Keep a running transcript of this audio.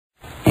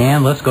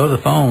And let's go to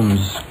the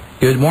phones.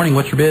 Good morning.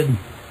 What's your bid?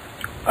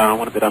 I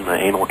want to bid on the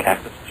anal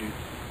cactus juice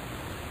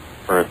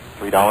for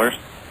 $3.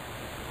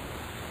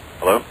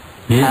 Hello?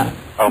 Yeah.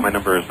 Oh, my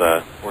number is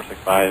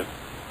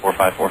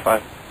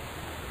 465-4545.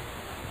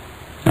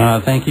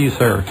 Thank you,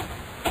 sir.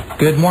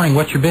 Good morning.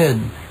 What's your bid?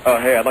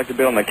 Hey, I'd like to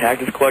bid on the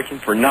cactus collection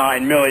for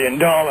 $9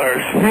 million.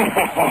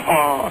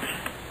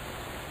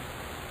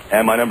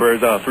 And my number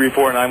is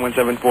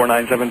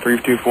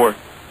 34917497324.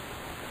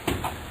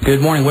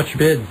 Good morning. What's your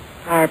bid?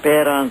 Power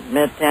bid on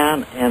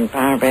Midtown and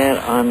power bid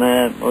on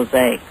the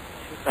Mosaic,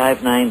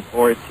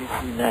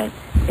 2594229.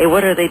 Hey,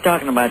 what are they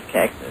talking about,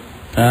 Cactus?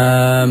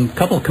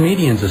 Couple of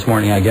comedians this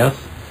morning, I guess.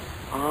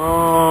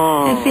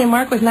 Oh. And see,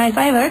 Mark was nice.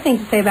 I have other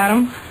things to say about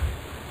him.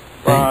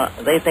 Well,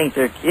 they think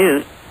they're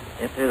cute.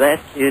 If they're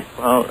that cute,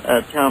 well,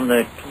 tell them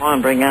to come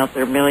on, bring out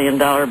their $1 million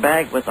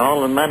bag with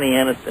all the money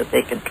in it that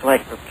they can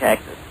collect from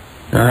Cactus.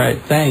 All right,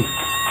 thanks.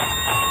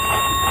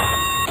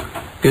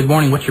 Good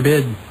morning. What's your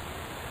bid?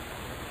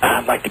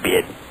 I'd like to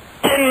bid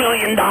 $10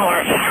 million.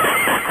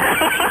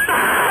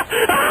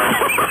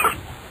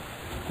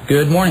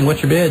 Good morning.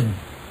 What's your bid?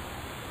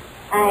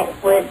 I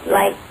would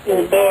like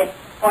to bid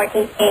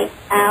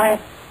 $48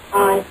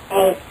 on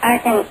a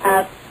carton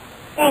of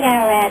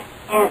cigarettes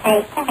and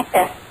a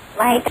cactus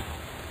light.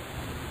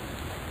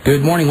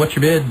 Good morning. What's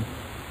your bid?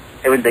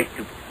 I would like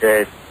to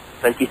bid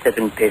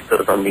 27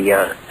 pesos on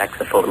the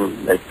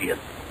saxophone lesbian.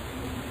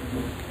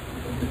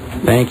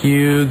 Thank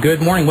you.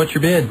 Good morning. What's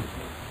your bid?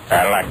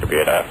 I'd like to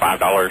bid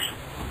 $5.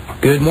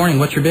 Good morning.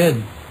 What's your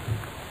bid?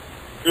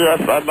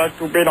 Yes, I'd like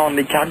to bid on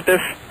the cactus.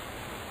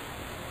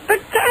 The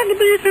cactus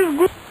is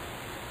good.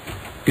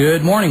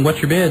 Good morning. What's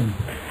your bid?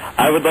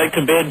 I would like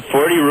to bid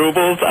 40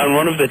 rubles on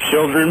one of the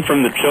children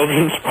from the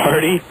children's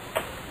party.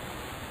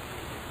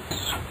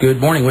 Good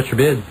morning. What's your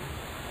bid?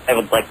 I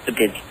would like to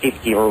bid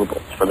 50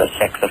 rubles for the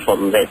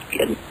saxophone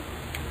lesbian.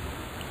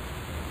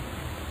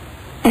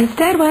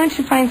 Instead, why don't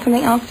you find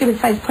something else to do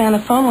besides play on the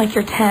phone like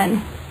you're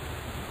 10?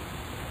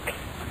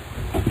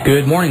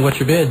 Good morning. What's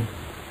your bid?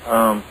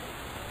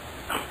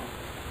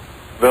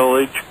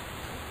 Village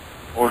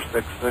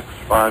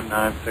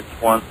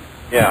 466-5961.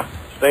 Yeah,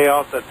 stay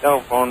off the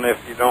telephone if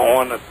you don't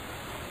want to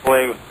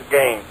play with the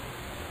game.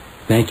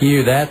 Thank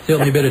you. That's the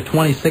only bid of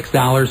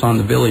 $26 on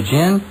the Village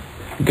Inn.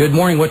 Good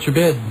morning. What's your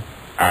bid?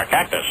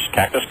 Cactus,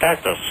 cactus,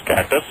 cactus,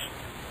 cactus,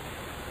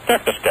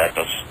 cactus,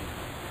 cactus,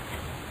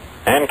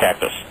 and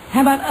cactus.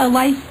 How about a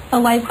life?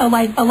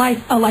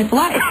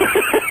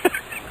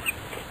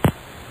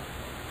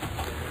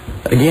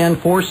 Again,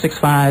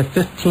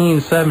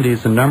 465-1570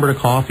 is the number to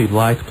call if you'd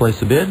like to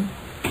place a bid.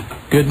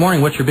 Good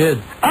morning. What's your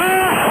bid?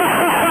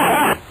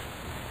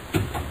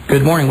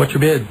 Good morning. What's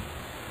your bid?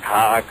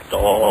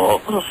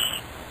 Cactus.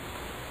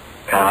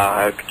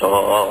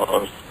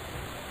 Cactus.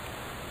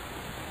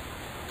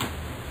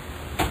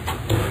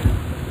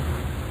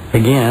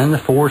 Again,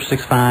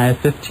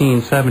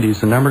 465-1570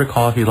 is the number to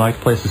call if you'd like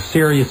to place a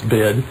serious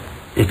bid.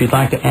 If you'd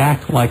like to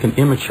act like an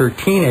immature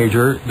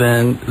teenager,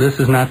 then this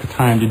is not the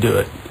time to do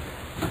it.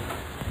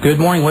 Good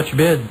morning. What's your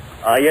bid?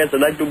 Yes, I'd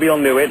like to be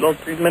on the weight loss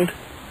treatment.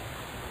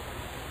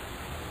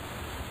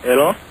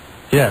 Hello?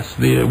 Yes,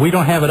 we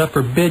don't have it up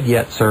for bid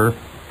yet, sir.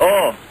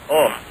 Oh,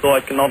 so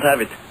I cannot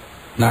have it.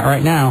 Not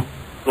right now.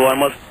 So I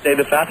must stay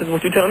the fat is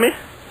what you tell me?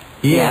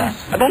 Yes.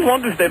 I don't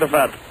want to stay the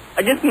fat.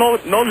 I get no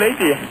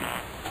lazy.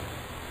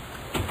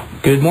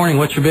 Good morning.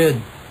 What's your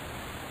bid?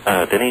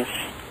 Denny's.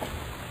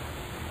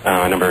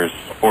 My number is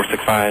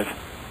 465.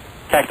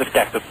 Cactus,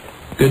 cactus.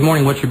 Good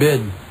morning. What's your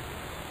bid?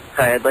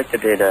 Hi, I'd like to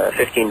bid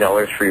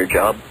 $15 for your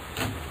job.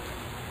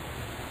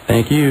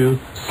 Thank you.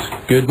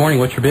 Good morning.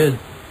 What's your bid?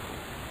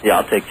 Yeah,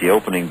 I'll take the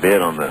opening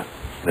bid on the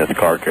Smith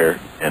car care.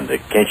 And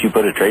can't you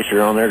put a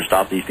tracer on there to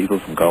stop these people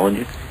from calling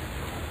you?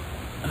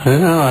 I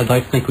don't know. I'd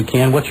like to think we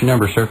can. What's your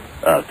number, sir?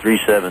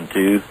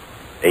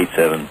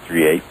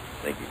 372-8738.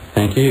 Thank you.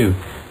 Thank you.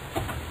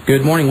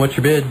 Good morning. What's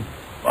your bid?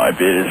 My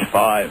bid is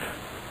 5.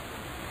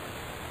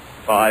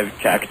 5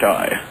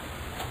 cacti.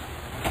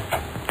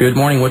 Good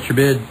morning. What's your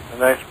bid? The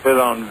next bid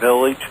on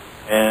Village,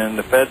 and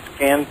the feds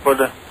can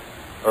put a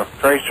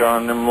tracer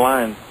on them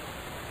lines.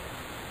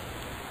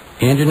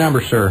 And your number,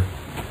 sir.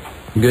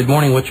 Good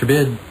morning. What's your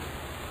bid?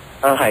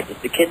 Hi, does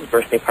the kid's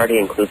birthday party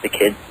include the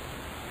kids?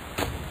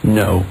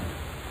 No.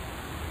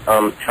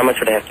 How much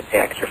would I have to pay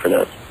extra for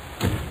those?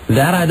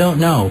 That I don't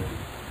know.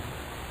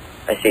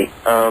 I see.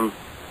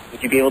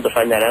 Would you be able to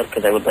find that out?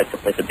 Because I would like to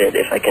place a bid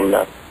if I can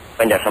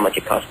find out how much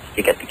it costs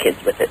to get the kids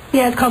with it.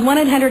 Yeah, it's called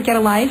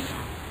 1-800-GET-A-LIFE.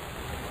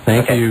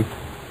 Thank you.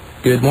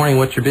 Good morning.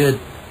 What's your bid?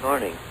 Good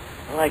morning.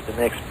 I'd like the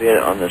next bid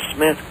on the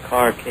Smith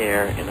car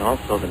care and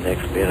also the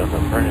next bid on the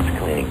furnace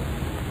cleaning.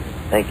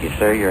 Thank you,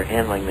 sir. You're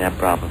handling that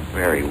problem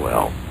very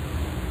well.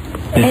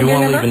 Did you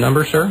want to leave a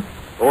number, sir?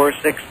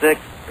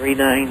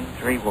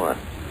 466-3931.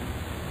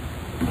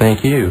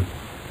 Thank you.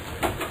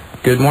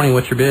 Good morning.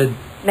 What's your bid?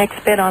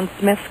 Next bid on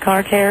Smith's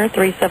Car Care,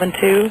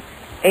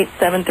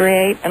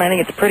 372-8738. And I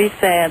think it's pretty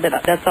sad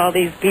that that's all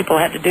these people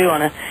had to do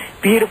on a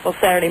beautiful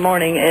Saturday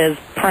morning is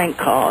prank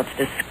call. It's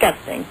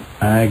disgusting.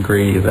 I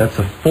agree. That's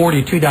a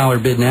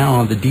 $42 bid now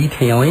on the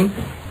detailing.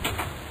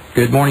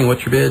 Good morning.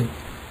 What's your bid?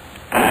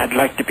 I'd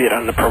like to bid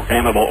on the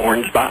programmable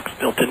orange box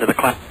built into the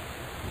class.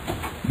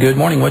 Good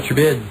morning. What's your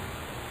bid?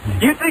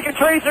 You think a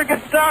tracer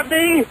can stop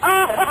me?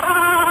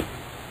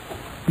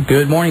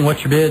 Good morning.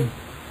 What's your bid?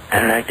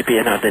 I'd like to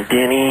bid on the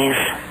Denny's.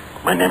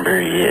 My number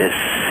is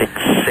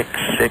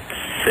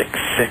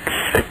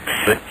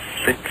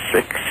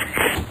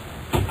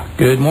 66666666666.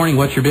 Good morning.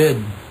 What's your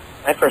bid?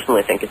 I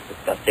personally think it's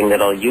disgusting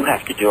that all you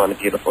have to do on a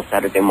beautiful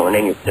Saturday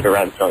morning is sit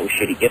around selling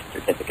shitty gift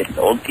certificates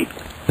to old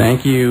people.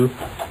 Thank you.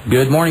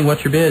 Good morning.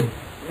 What's your bid?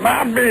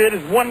 My bid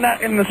is one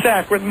night in the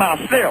sack with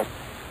myself.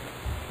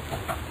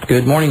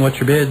 Good morning. What's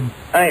your bid?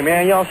 Hey,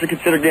 man, y'all should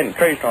consider getting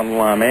traced on the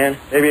line, man.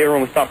 Maybe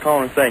everyone would stop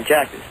calling and saying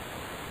Cactus.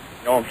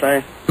 You know what I'm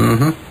saying?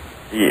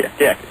 Mm-hmm. Yeah,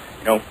 Cactus.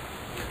 You know,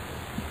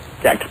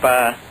 Cactus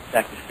pie,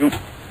 Cactus soup.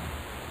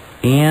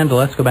 And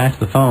let's go back to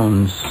the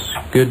phones.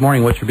 Good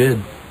morning. What's your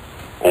bid?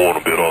 I want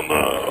to bid on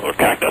the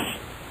Cactus.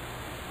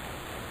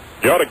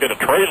 You ought to get a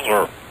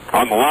tracer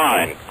on the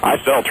line. I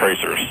sell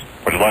tracers.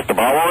 Would you like to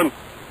buy one?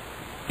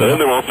 Then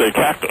they won't say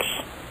Cactus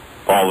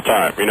all the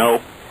time, you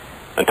know?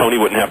 And Tony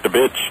wouldn't have to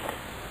bitch.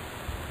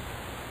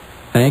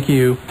 Thank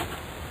you.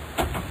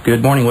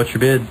 Good morning. What's your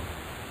bid?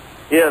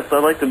 Yes,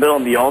 I'd like to bid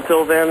on the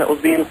Altel van that was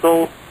being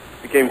sold.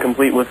 It came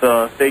complete with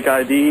fake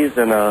IDs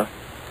and the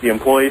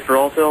employee for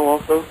Altel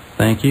also.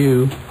 Thank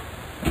you.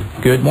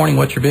 Good morning.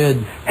 What's your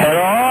bid?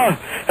 Hello?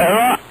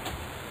 Hello?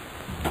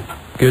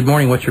 Good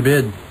morning. What's your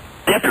bid?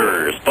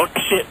 Dippers, fuck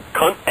shit,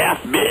 cunt ass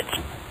bitch.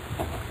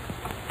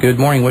 Good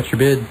morning. What's your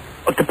bid?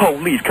 Fuck the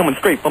police coming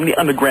straight from the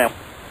underground.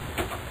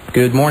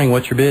 Good morning.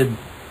 What's your bid?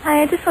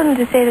 Hi, I just wanted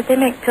to say that they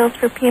make pills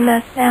for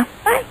PMS now.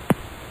 Bye.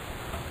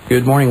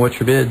 Good morning. What's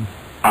your bid?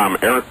 I'm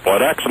Eric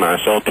Bloodaxe and I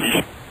sell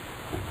t-shirts.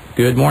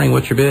 Good morning.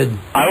 What's your bid?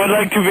 I would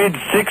like to bid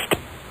 6.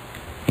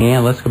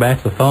 And let's go back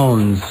to the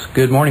phones.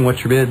 Good morning.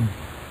 What's your bid?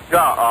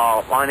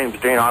 Yeah, my name's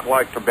Dean. I'd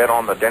like to bid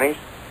on the Denny's.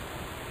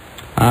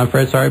 I'm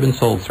Fred. Sorry, I've been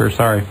sold, sir.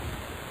 Sorry.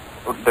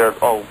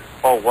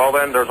 Well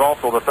then, there's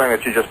also the thing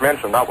that you just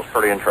mentioned. That was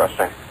pretty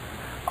interesting.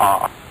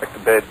 I'd like to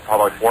bid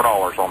probably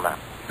 $4 on that.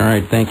 All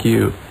right. Thank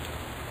you.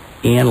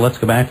 And let's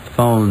go back to the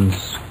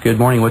phones. Good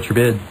morning. What's your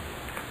bid?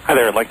 Hi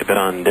there. I'd like to bid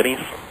on Denny's.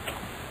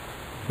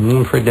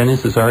 Fred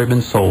Dennis has already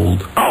been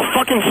sold. Oh,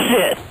 fucking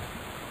shit.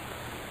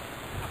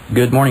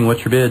 Good morning.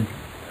 What's your bid?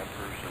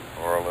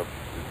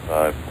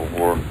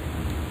 Jefferson,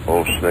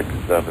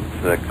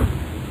 254-0676.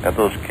 Have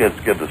those kids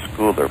get to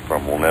school they're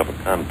from. We'll have a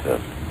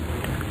contest.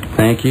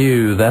 Thank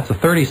you. That's a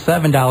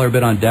 $37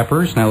 bid on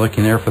Deppers. Now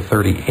looking there for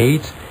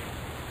 $38.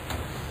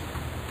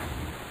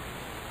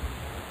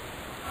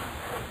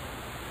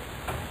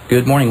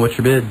 Good morning. What's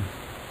your bid?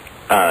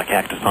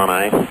 Cactus on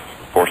ice,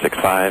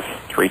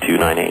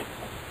 465-3298.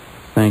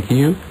 Thank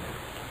you.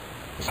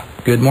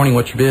 Good morning.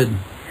 What's your bid?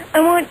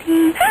 I want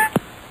tea.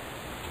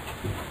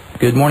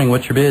 Good morning.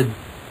 What's your bid?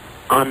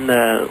 On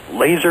the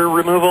laser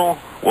removal,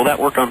 will that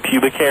work on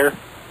pubic hair?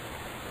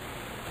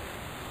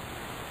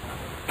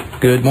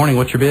 Good morning.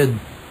 What's your bid?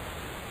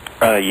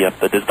 Yep,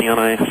 the Disney on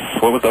ice.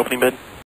 What was the opening bid?